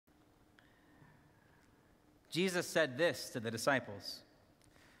Jesus said this to the disciples: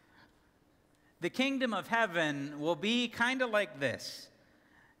 "The kingdom of heaven will be kind of like this.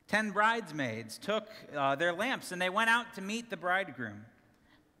 10 bridesmaids took their lamps and they went out to meet the bridegroom.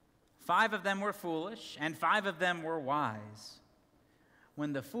 5 of them were foolish and 5 of them were wise.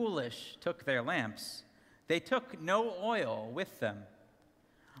 When the foolish took their lamps, they took no oil with them,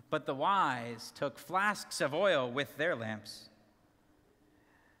 but the wise took flasks of oil with their lamps.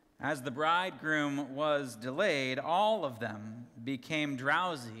 As the bridegroom was delayed, all of them became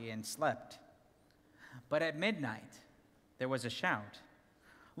drowsy and slept. But at midnight there was a shout,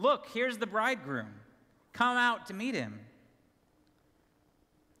 'Look, here's the bridegroom. Come out to meet him.'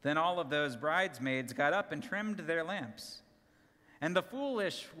 Then all of those bridesmaids got up and trimmed their lamps. And the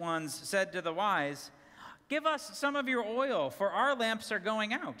foolish ones said to the wise, 'Give us some of your oil, for our lamps are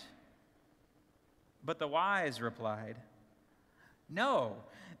going out.' But the wise replied, 'No,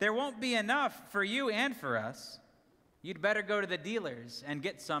 there won't be enough for you and for us. You'd better go to the dealers and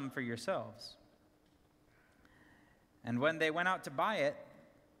get some for yourselves.' And when they went out to buy it,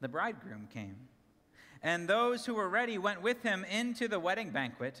 the bridegroom came. And those who were ready went with him into the wedding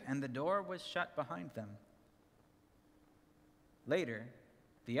banquet, and the door was shut behind them. Later,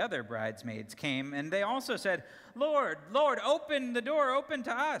 the other bridesmaids came, and they also said, 'Lord, Lord, open the door, open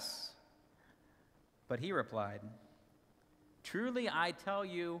to us.' But he replied, 'Truly I tell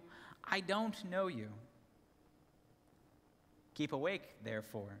you, I don't know you. Keep awake,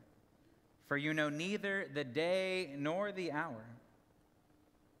 therefore, for you know neither the day nor the hour.'"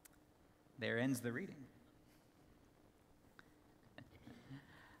 There ends the reading.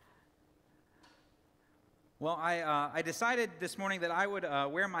 Well, I decided this morning that I would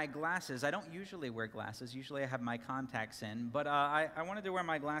wear my glasses. I don't usually wear glasses. Usually I have my contacts in. But I wanted to wear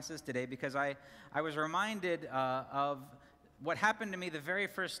my glasses today because I was reminded of what happened to me the very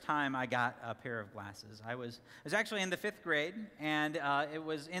first time I got a pair of glasses. I was actually in the 5th grade, and it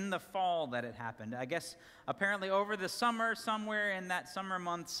was in the fall that it happened. I guess apparently over the summer, somewhere in that summer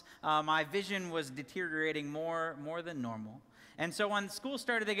months, my vision was deteriorating more than normal. And so when school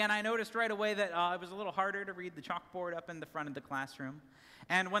started again, I noticed right away that it was a little harder to read the chalkboard up in the front of the classroom.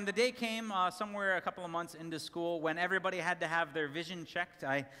 And when the day came, somewhere a couple of months into school, when everybody had to have their vision checked,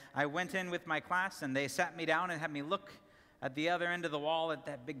 I went in with my class, and they sat me down and had me look at the other end of the wall at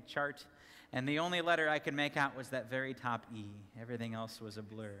that big chart. And the only letter I could make out was that very top E. Everything else was a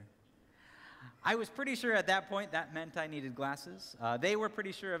blur. I was pretty sure at that point that meant I needed glasses. They were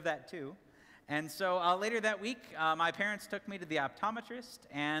pretty sure of that too. And so later that week, my parents took me to the optometrist,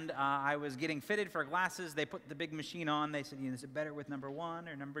 and I was getting fitted for glasses. They put the big machine on. They said, "Is it better with number 1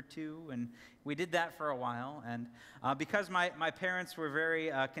 or number 2?" And we did that for a while. And because my parents were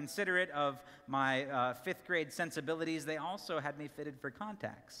very considerate of my 5th grade sensibilities, they also had me fitted for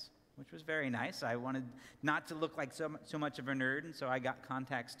contacts, which was very nice. I wanted not to look like so much of a nerd, and so I got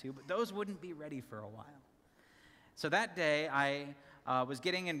contacts too. But those wouldn't be ready for a while. So that day, I was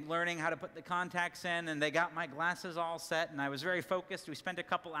getting and learning how to put the contacts in, and they got my glasses all set, and I was very focused. We spent a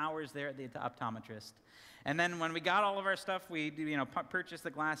couple hours there at the optometrist. And then when we got all of our stuff, we purchased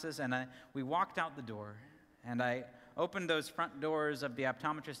the glasses, and we walked out the door. And I opened those front doors of the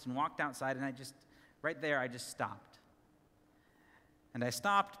optometrist and walked outside, and right there, I just stopped. And I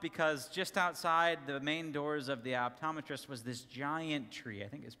stopped because just outside the main doors of the optometrist was this giant tree. I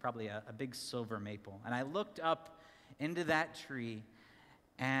think it's probably a big silver maple. And I looked up into that tree,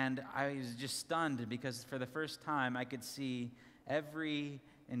 and I was just stunned because for the first time I could see every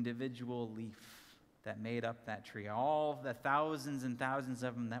individual leaf that made up that tree, all the thousands and thousands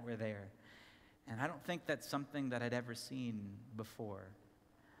of them that were there. And I don't think that's something that I'd ever seen before.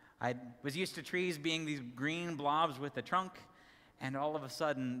 I was used to trees being these green blobs with a trunk, and all of a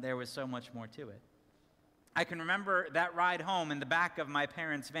sudden there was so much more to it. I can remember that ride home in the back of my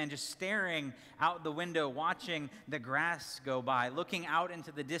parents' van, just staring out the window, watching the grass go by, looking out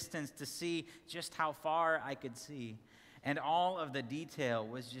into the distance to see just how far I could see. And all of the detail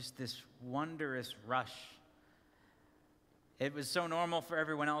was just this wondrous rush. It was so normal for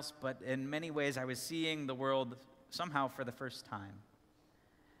everyone else, but in many ways I was seeing the world somehow for the first time.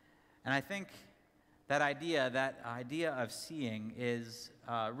 And I think that idea of seeing is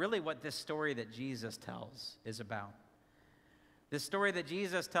really what this story that Jesus tells is about. This story that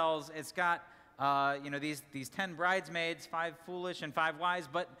Jesus tells, it's got these 10 bridesmaids, 5 foolish and 5 wise,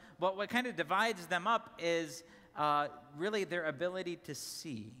 but what kind of divides them up is really their ability to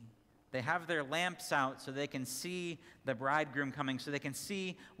see. They have their lamps out so they can see the bridegroom coming, so they can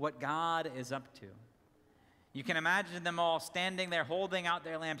see what God is up to. You can imagine them all standing there holding out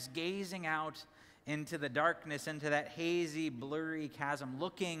their lamps, gazing out into the darkness, into that hazy, blurry chasm,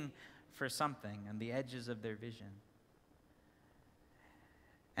 looking for something on the edges of their vision.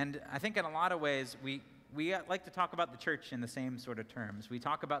 And I think in a lot of ways, we like to talk about the church in the same sort of terms. We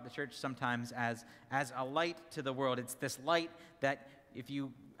talk about the church sometimes as a light to the world. It's this light that if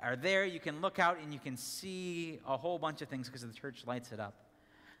you are there, you can look out and you can see a whole bunch of things because the church lights it up.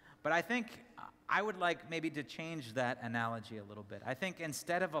 But I think I would like maybe to change that analogy a little bit. I think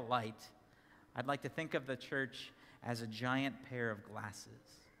instead of a light, I'd like to think of the church as a giant pair of glasses.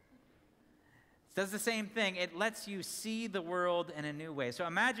 It does the same thing. It lets you see the world in a new way. So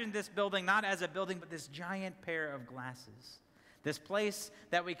imagine this building not as a building, but this giant pair of glasses. This place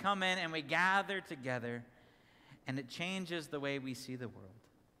that we come in and we gather together, and it changes the way we see the world.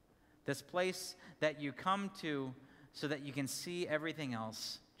 This place that you come to so that you can see everything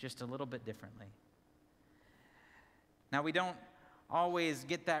else just a little bit differently. Now, we don't always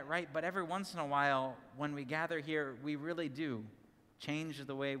get that right, but every once in a while, when we gather here, we really do change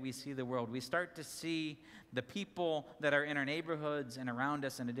the way we see the world. We start to see the people that are in our neighborhoods and around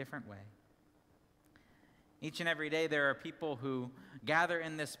us in a different way. Each and every day, there are people who gather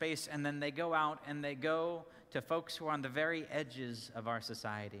in this space, and then they go out and they go to folks who are on the very edges of our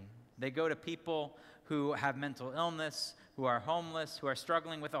society. They go to people who have mental illness, who are homeless, who are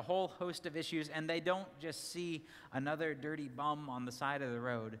struggling with a whole host of issues, and they don't just see another dirty bum on the side of the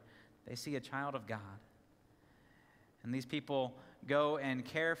road. They see a child of God. And these people go and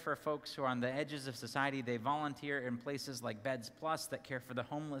care for folks who are on the edges of society. They volunteer in places like Beds Plus that care for the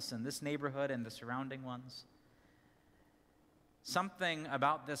homeless in this neighborhood and the surrounding ones. Something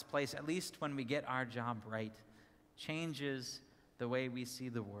about this place, at least when we get our job right, changes the way we see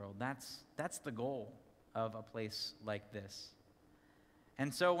the world. That's the goal of a place like this.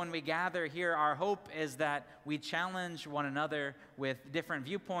 And so when we gather here, our hope is that we challenge one another with different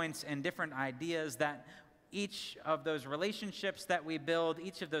viewpoints and different ideas, that each of those relationships that we build,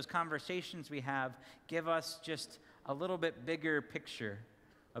 each of those conversations we have, give us just a little bit bigger picture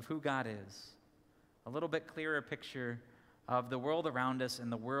of who God is, a little bit clearer picture of the world around us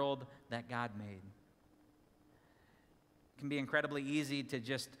and the world that God made. It can be incredibly easy to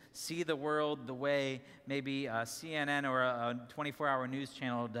just see the world the way maybe CNN or a 24-hour news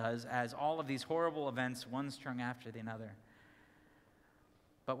channel does, as all of these horrible events, one strung after the other.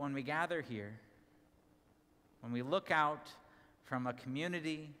 But when we gather here, when we look out from a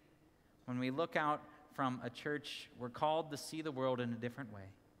community, when we look out from a church, we're called to see the world in a different way.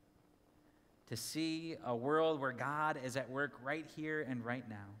 To see a world where God is at work right here and right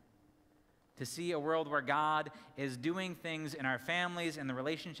now. To see a world where God is doing things in our families and the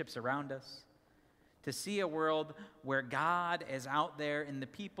relationships around us. To see a world where God is out there in the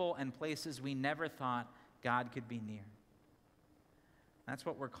people and places we never thought God could be near. That's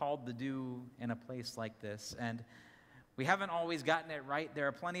what we're called to do in a place like this. And we haven't always gotten it right. There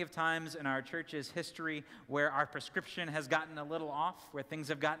are plenty of times in our church's history where our prescription has gotten a little off, where things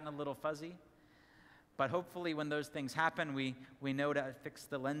have gotten a little fuzzy. But hopefully when those things happen, we know to fix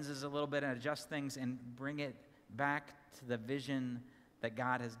the lenses a little bit and adjust things and bring it back to the vision that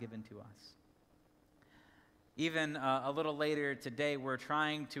God has given to us. Even a little later today, we're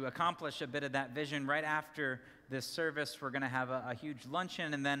trying to accomplish a bit of that vision. Right after this service, we're going to have a huge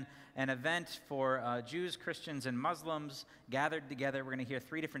luncheon and then an event for Jews, Christians, and Muslims gathered together. We're going to hear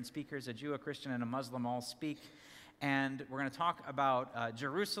 3 different speakers, a Jew, a Christian, and a Muslim, all speak. And we're going to talk about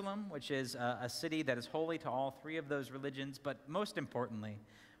Jerusalem, which is a city that is holy to all 3 of those religions. But most importantly,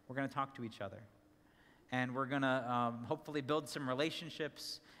 we're going to talk to each other. And we're going to hopefully build some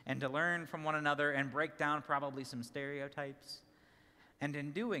relationships and to learn from one another and break down probably some stereotypes. And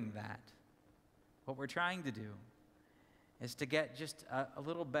in doing that, what we're trying to do is to get just a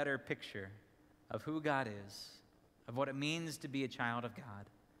little better picture of who God is, of what it means to be a child of God.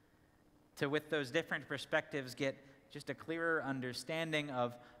 To, with those different perspectives, get just a clearer understanding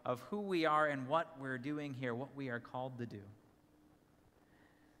of who we are and what we're doing here, what we are called to do.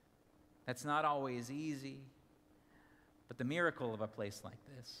 That's not always easy, but the miracle of a place like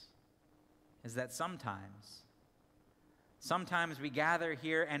this is that sometimes we gather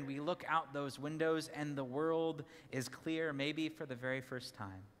here and we look out those windows and the world is clear, maybe for the very first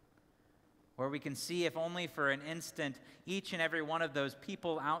time. Where we can see, if only for an instant, each and every one of those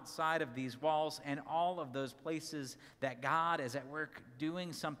people outside of these walls and all of those places that God is at work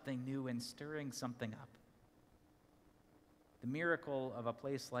doing something new and stirring something up. The miracle of a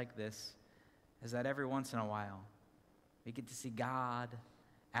place like this is that every once in a while, we get to see God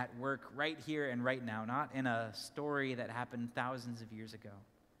at work right here and right now, not in a story that happened thousands of years ago.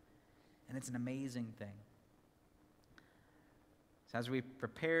 And it's an amazing thing. So as we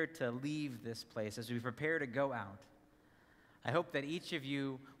prepare to leave this place, as we prepare to go out, I hope that each of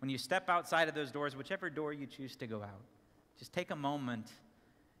you, when you step outside of those doors, whichever door you choose to go out, just take a moment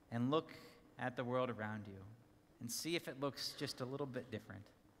and look at the world around you and see if it looks just a little bit different.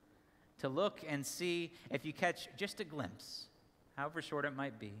 To look and see if you catch just a glimpse, however short it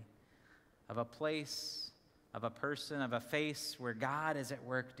might be, of a place, of a person, of a face where God is at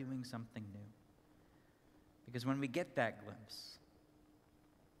work doing something new. Because when we get that glimpse,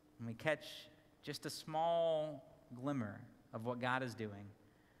 when we catch just a small glimmer of what God is doing,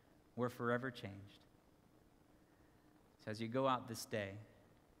 we're forever changed. So as you go out this day,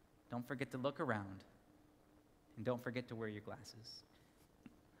 don't forget to look around, and don't forget to wear your glasses.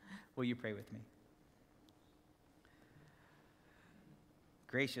 Will you pray with me?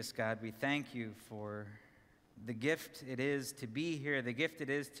 Gracious God, we thank you for the gift it is to be here, the gift it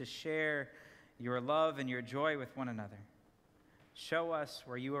is to share your love and your joy with one another. Show us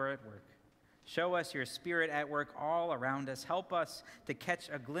where you are at work. Show us your Spirit at work all around us. Help us to catch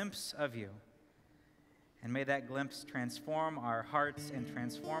a glimpse of you. And may that glimpse transform our hearts and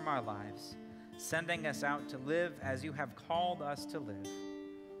transform our lives, sending us out to live as you have called us to live.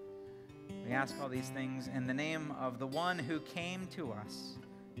 We ask all these things in the name of the one who came to us,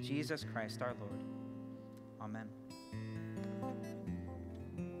 Jesus Christ our Lord. Amen.